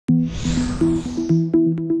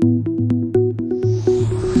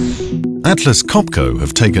Atlas Copco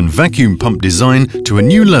have taken vacuum pump design to a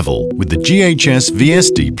new level with the GHS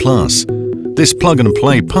VSD Plus. This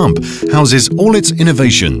plug-and-play pump houses all its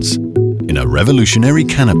innovations in a revolutionary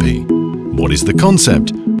canopy. What is the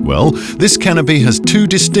concept? Well, this canopy has two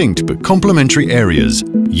distinct but complementary areas,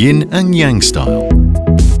 yin and yang style.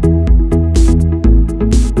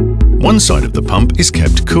 One side of the pump is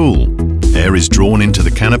kept cool. Air is drawn into the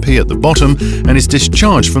canopy at the bottom and is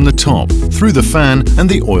discharged from the top through the fan and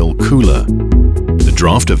the oil cooler. The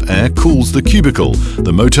draft of air cools the cubicle,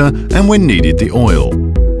 the motor, and when needed, the oil.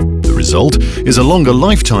 The result is a longer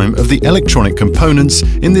lifetime of the electronic components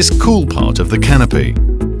in this cool part of the canopy.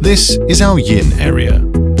 This is our yin area.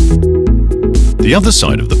 The other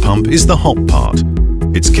side of the pump is the hot part.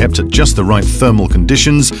 It's kept at just the right thermal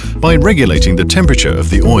conditions by regulating the temperature of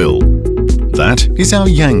the oil. That is our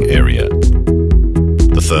yang area.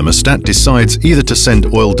 The thermostat decides either to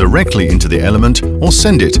send oil directly into the element or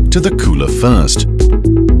send it to the cooler first.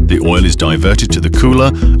 The oil is diverted to the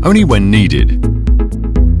cooler only when needed.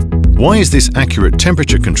 Why is this accurate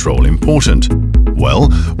temperature control important? Well,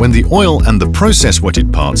 when the oil and the process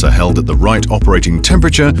wetted parts are held at the right operating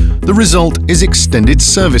temperature, the result is extended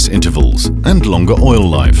service intervals and longer oil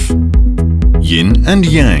life. Yin and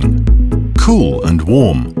yang, cool and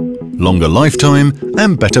warm, longer lifetime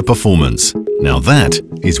and better performance. Now that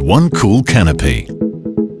is one cool canopy.